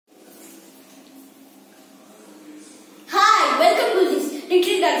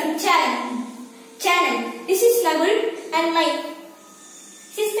Little Dolphin channel. This is Nagul and my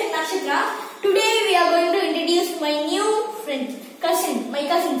sister Nakshatra. Today we are going to introduce my new friend, my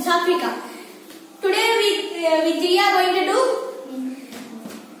cousin Satvika. Today we three are going to do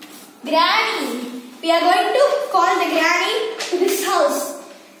Granny. We are going to call the Granny to this house.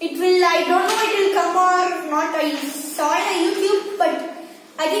 It will, I don't know it will come or not. I saw it on YouTube, but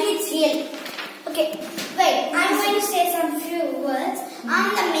I think it's real. Okay, wait, I'm going to say some few words.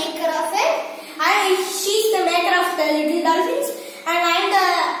 I'm the maker of it. She's the maker of the Little Dolphins, and I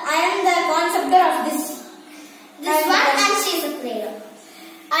am the conceptor of this one, and she's a player.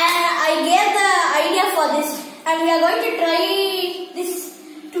 I gave the idea for this, and we are going to try this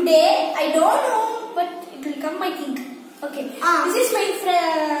today. I don't know, but it will come, I think. Okay, this is my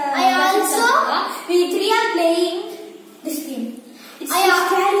friend. We three are playing this game. It's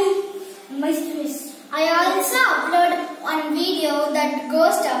scary. My stress. I also upload one video that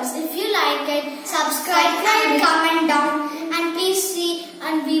Ghost House. If you like it, subscribe and comment down. And please see,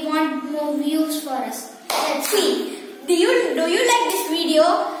 and we want more views for us. Let's see. Do you like this video?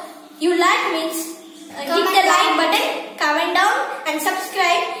 You like means hit the like button, comment down, and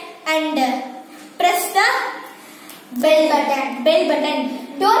subscribe, and press the bell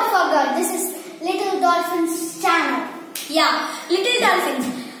button. Don't forget, this is Little Dolphins channel. Yeah, Little Dolphins.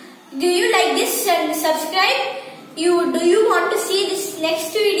 Do you like this and subscribe? Do you want to see this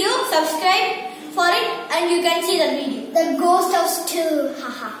next video? Subscribe for it and you can see the video. The Ghost House 2.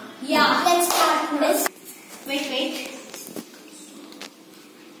 Haha. Yeah. Let's start now. Wait.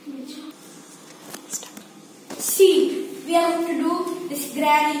 See, we are going to do this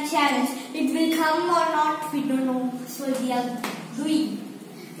Granny challenge. It will come or not, we don't know. So we are doing.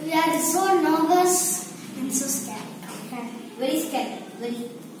 We are so nervous and so scared. Very scared. Very.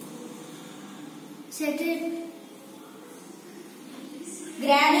 Set it.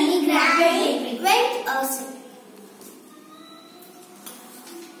 Granny. Wait a second.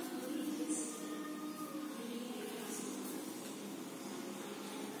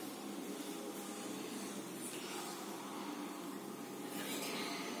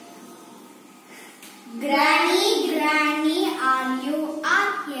 Granny, are you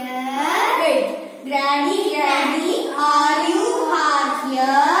here? Wait. Granny, are you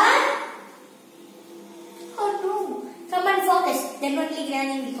here? Oh no. Come and focus. Then only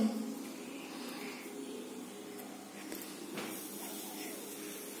Granny will come.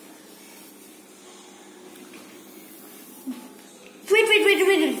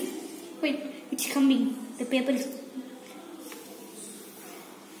 Wait. It's coming. The paper is.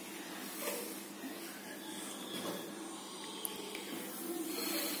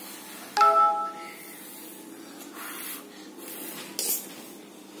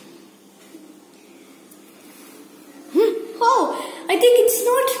 Oh, I think it's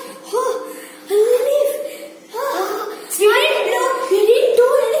not. Oh, I believe. We didn't do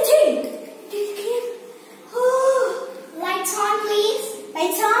anything. It came. Oh, Lights on, please.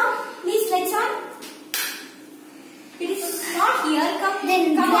 Lights on. Please, lights on. It is not here.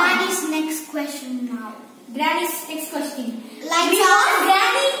 Then come Granny's on. next question now. Granny's next question. Lights we on. want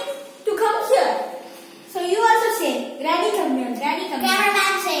Granny to come here. So you also say, Granny come here. Granny come here.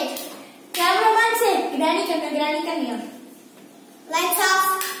 Cameraman said. Cameraman said, Granny come here. Granny come here. Lights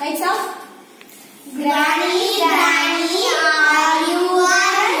off. Lights off. Granny, are you here?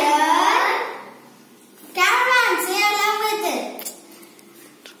 Cameraman, say along with it.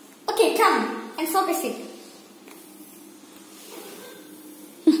 Okay, come and focus it.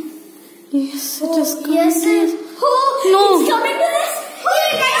 Yes, it is coming. Yes, sir. Oh, No. It's coming to this.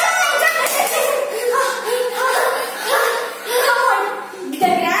 Come on. The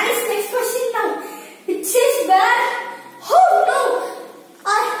Granny's next question now. It says where? Oh no.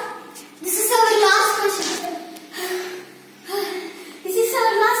 This is our last question. This is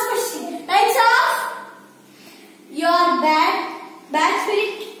our last question. Lights off. Your bad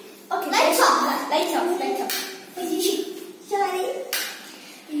spirit. Okay. Lights off. Lights off.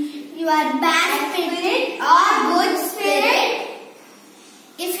 You are bad spirit or good spirit?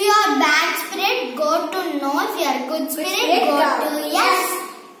 If you are bad spirit, go to no. If you are good spirit, go to yes.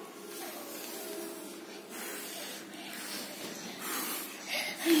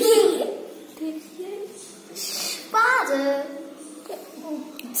 Father.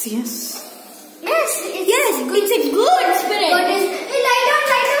 Yes.